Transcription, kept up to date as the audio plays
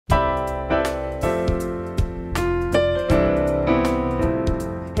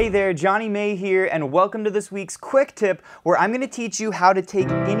Hey there, Johnny May here, and welcome to this week's quick tip where I'm going to teach you how to take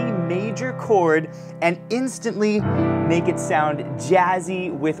any major chord and instantly make it sound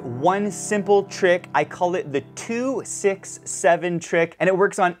jazzy with one simple trick. I call it the 2-6-7 trick, and it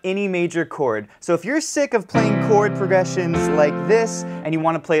works on any major chord. So if you're sick of playing chord progressions like this and you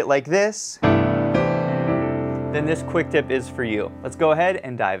want to play it like this, then this quick tip is for you. Let's go ahead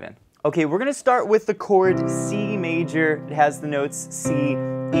and dive in. Okay, we're gonna start with the chord C major. It has the notes C,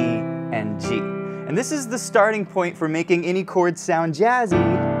 E, and G. And this is the starting point for making any chord sound jazzy.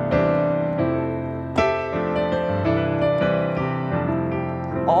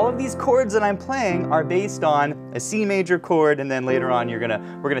 All of these chords that I'm playing are based on a C major chord, and then later on we're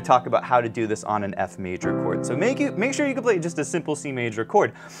gonna talk about how to do this on an F major chord. So make sure you can play just a simple C major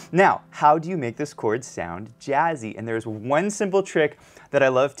chord. Now, how do you make this chord sound jazzy? And there's one simple trick that I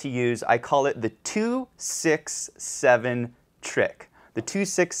love to use. I call it the 2-6-7 trick. The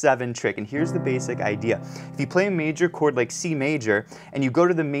 2-6-7 trick, and here's the basic idea. If you play a major chord like C major, and you go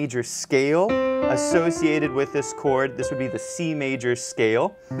to the major scale associated with this chord, this would be the C major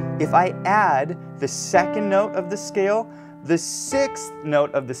scale. If I add the second note of the scale, the sixth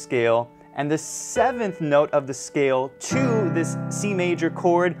note of the scale, and the seventh note of the scale to this C major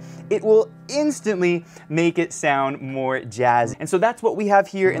chord, it will instantly make it sound more jazzy. And so that's what we have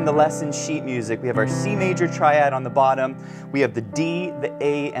here in the lesson sheet music. We have our C major triad on the bottom, we have the D, the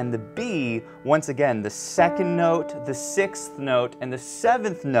A, and the B. Once again, the second note, the sixth note, and the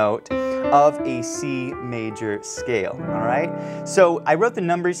seventh note of a C major scale, all right? So I wrote the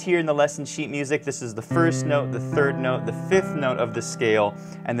numbers here in the lesson sheet music. This is the first note, the third note, the fifth note of the scale,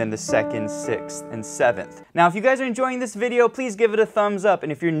 and then the second, sixth, and seventh. Now, if you guys are enjoying this video, please give it a thumbs up,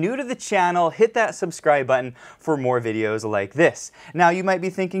 and if you're new to the channel, hit that subscribe button for more videos like this. Now, you might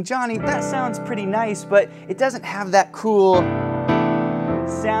be thinking, Johnny, that sounds pretty nice, but it doesn't have that cool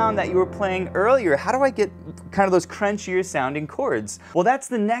sound that you were playing earlier. How do I get kind of those crunchier sounding chords? Well, that's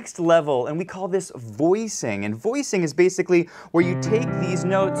the next level, and we call this voicing. And voicing is basically where you take these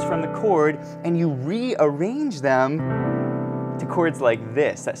notes from the chord and you rearrange them to chords like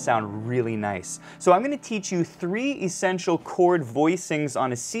this that sound really nice. So I'm going to teach you 3 essential chord voicings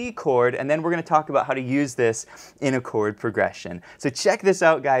on a C chord, and then we're going to talk about how to use this in a chord progression. So check this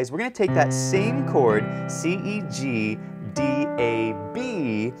out, guys. We're going to take that same chord, C, E, G, D, A,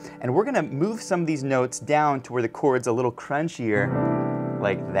 B, and we're gonna move some of these notes down to where the chord's a little crunchier,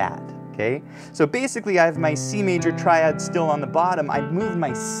 like that, okay? So basically I have my C major triad still on the bottom. I moved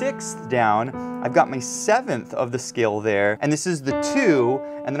my 6th down. I've got my 7th of the scale there, and this is the 2,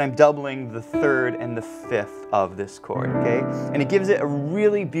 and then I'm doubling the 3rd and the 5th of this chord, okay? And it gives it a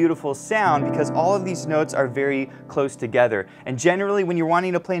really beautiful sound because all of these notes are very close together. And generally when you're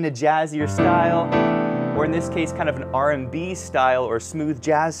wanting to play in a jazzier style, or in this case kind of an R&B style or smooth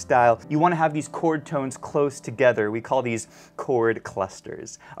jazz style, you want to have these chord tones close together. We call these chord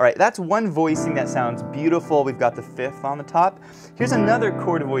clusters. All right, that's one voicing that sounds beautiful. We've got the 5th on the top. Here's another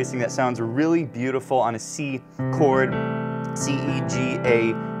chord voicing that sounds really beautiful on a C chord, C, E, G,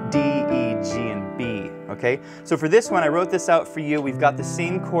 A, D, E, G, and B, okay? So for this one, I wrote this out for you. We've got the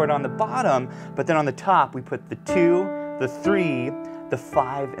same chord on the bottom, but then on the top, we put the 2, the 3, the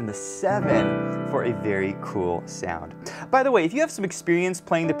 5, and the 7 for a very cool sound. By the way, if you have some experience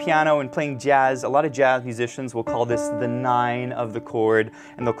playing the piano and playing jazz, a lot of jazz musicians will call this the 9 of the chord,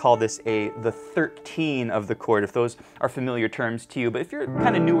 and they'll call this the 13 of the chord, if those are familiar terms to you. But if you're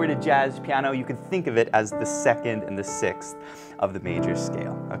kind of newer to jazz piano, you can think of it as the 2nd and the 6th of the major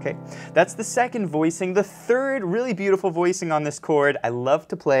scale, okay? That's the second voicing. The third really beautiful voicing on this chord I love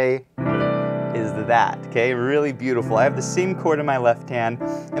to play is that, okay? Really beautiful. I have the same chord in my left hand.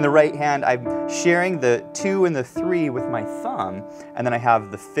 In the right hand, I'm sharing the 2 and the 3 with my thumb, and then I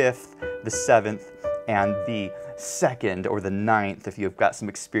have the 5th, the 7th, and the 2nd or the 9th if you've got some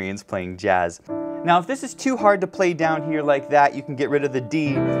experience playing jazz. Now, if this is too hard to play down here like that, you can get rid of the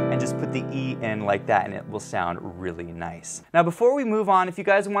D and just put the E in like that, and it will sound really nice. Now, before we move on, if you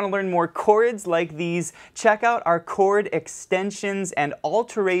guys want to learn more chords like these, check out our Chord Extensions and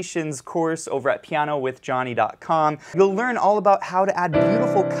Alterations course over at pianowithjohnny.com. You'll learn all about how to add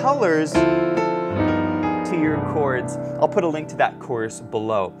beautiful colors to your chords. I'll put a link to that course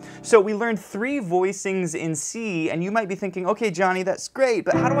below. So we learned 3 voicings in C, and you might be thinking, okay, Johnny, that's great,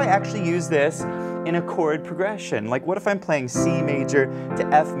 but how do I actually use this in a chord progression? Like, what if I'm playing C major to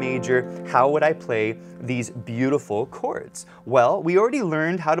F major? How would I play these beautiful chords? Well, we already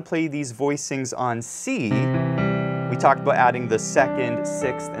learned how to play these voicings on C. We talked about adding the 2nd,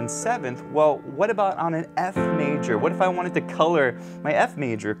 6th, and 7th. Well, what about on an F major? What if I wanted to color my F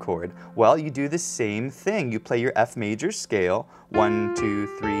major chord? Well, you do the same thing. You play your F major scale, 1,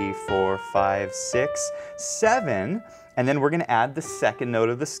 2, 3, 4, 5, 6, 7, and then we're going to add the 2nd note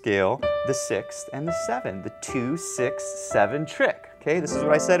of the scale, the 6th, and the 7, the 2, 6, 7 trick. Okay, this is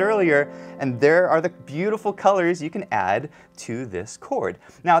what I said earlier, and there are the beautiful colors you can add to this chord.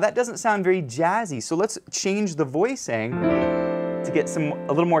 Now, that doesn't sound very jazzy, so let's change the voicing to get a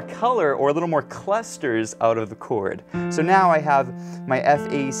little more color or a little more clusters out of the chord. So now I have my F,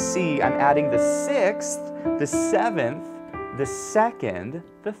 A, C. I'm adding the 6th, the 7th, the 2nd,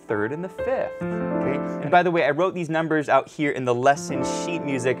 the 3rd, and the 5th. Okay? And by the way, I wrote these numbers out here in the lesson sheet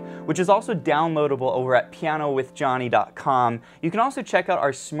music, which is also downloadable over at pianowithjonny.com. You can also check out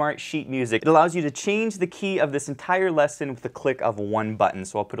our smart sheet music. It allows you to change the key of this entire lesson with the click of one button,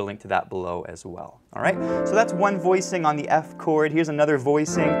 so I'll put a link to that below as well. All right, so that's one voicing on the F chord. Here's another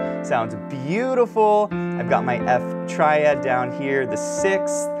voicing. Sounds beautiful. I've got my F triad down here, the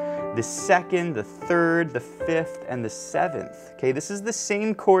 6th, the 2nd, the 3rd, the 5th, and the 7th. Okay, this is the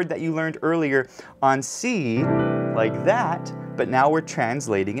same chord that you learned earlier on C, like that, but now we're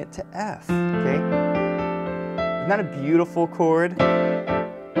translating it to F. Okay, isn't that a beautiful chord?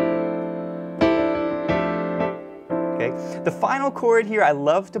 Okay, the final chord here I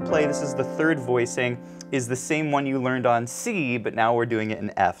love to play, this is the 3rd voicing, is the same one you learned on C, but now we're doing it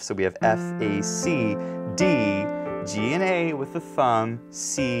in F. So we have F, A, C, D, G and A with the thumb,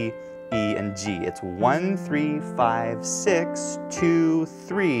 C, E, and G. It's 1, 3, 5, 6, 2,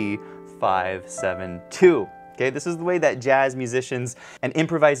 3, 5, 7, 2. Okay, this is the way that jazz musicians and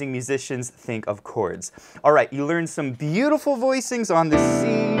improvising musicians think of chords. All right, you learned some beautiful voicings on the C.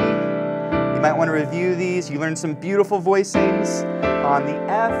 You might want to review these. You learned some beautiful voicings on the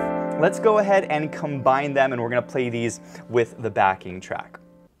F. Let's go ahead and combine them, and we're going to play these with the backing track.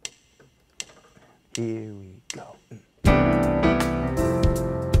 Here we go.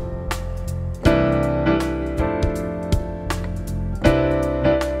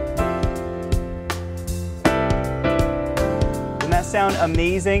 Sound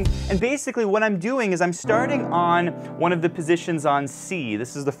amazing. And basically what I'm doing is I'm starting on one of the positions on C.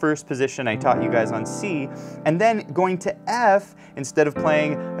 This is the first position I taught you guys on C, and then going to F. Instead of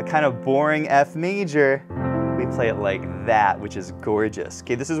playing a kind of boring F major, we play it like that, which is gorgeous.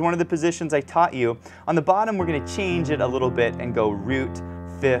 Okay, this is one of the positions I taught you. On the bottom we're going to change it a little bit and go root,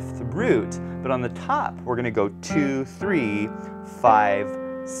 5th, root, but on the top we're going to go 2, 3,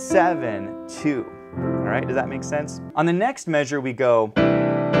 5, 7, 2. All right, does that make sense? On the next measure we go,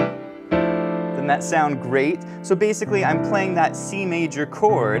 doesn't that sound great? So basically I'm playing that C major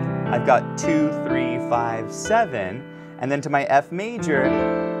chord. I've got 2, 3, 5, 7, and then to my F major,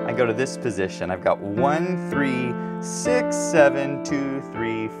 I go to this position. I've got 1, 3, 6, 7, 2,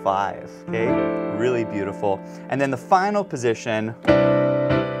 3, 5, okay? Really beautiful. And then the final position,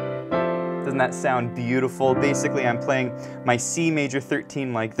 doesn't that sound beautiful? Basically I'm playing my C major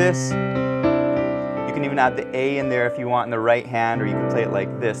 13 like this. You can even add the A in there if you want in the right hand, or you can play it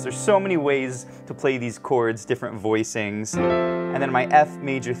like this. There's so many ways to play these chords, different voicings. And then my F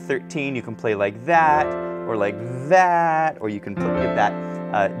major 13, you can play like that, or you can get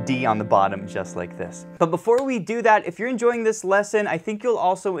that D on the bottom just like this. But before we do that, if you're enjoying this lesson, I think you'll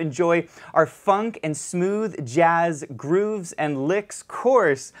also enjoy our funk and smooth jazz grooves and licks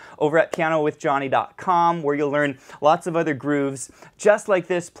course over at pianowithjonny.com, where you'll learn lots of other grooves just like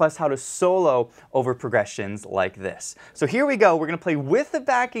this, plus how to solo over progressions like this. So here we go. We're going to play with the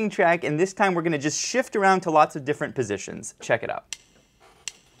backing track, and this time we're going to just shift around to lots of different positions. Check it out.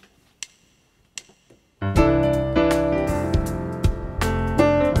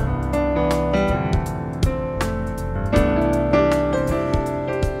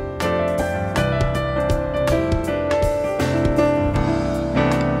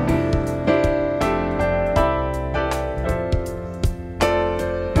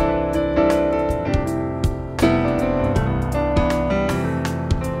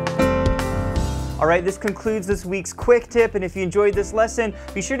 Alright, this concludes this week's quick tip, and if you enjoyed this lesson,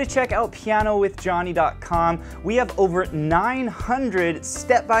 be sure to check out pianowithjonny.com. We have over 900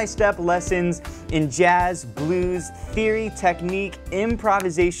 step-by-step lessons in jazz, blues, theory, technique,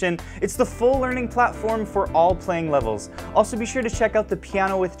 improvisation. It's the full learning platform for all playing levels. Also be sure to check out the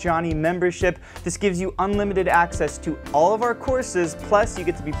Piano with Jonny membership. This gives you unlimited access to all of our courses, plus you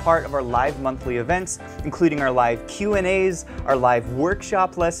get to be part of our live monthly events, including our live Q&As, our live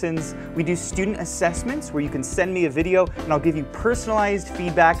workshop lessons. We do student assessments where you can send me a video and I'll give you personalized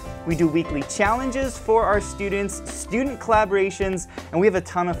feedback. We do weekly challenges for our students, student collaborations, and we have a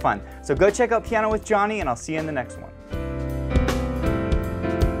ton of fun. So go check out Piano with Jonny, and I'll see you in the next one.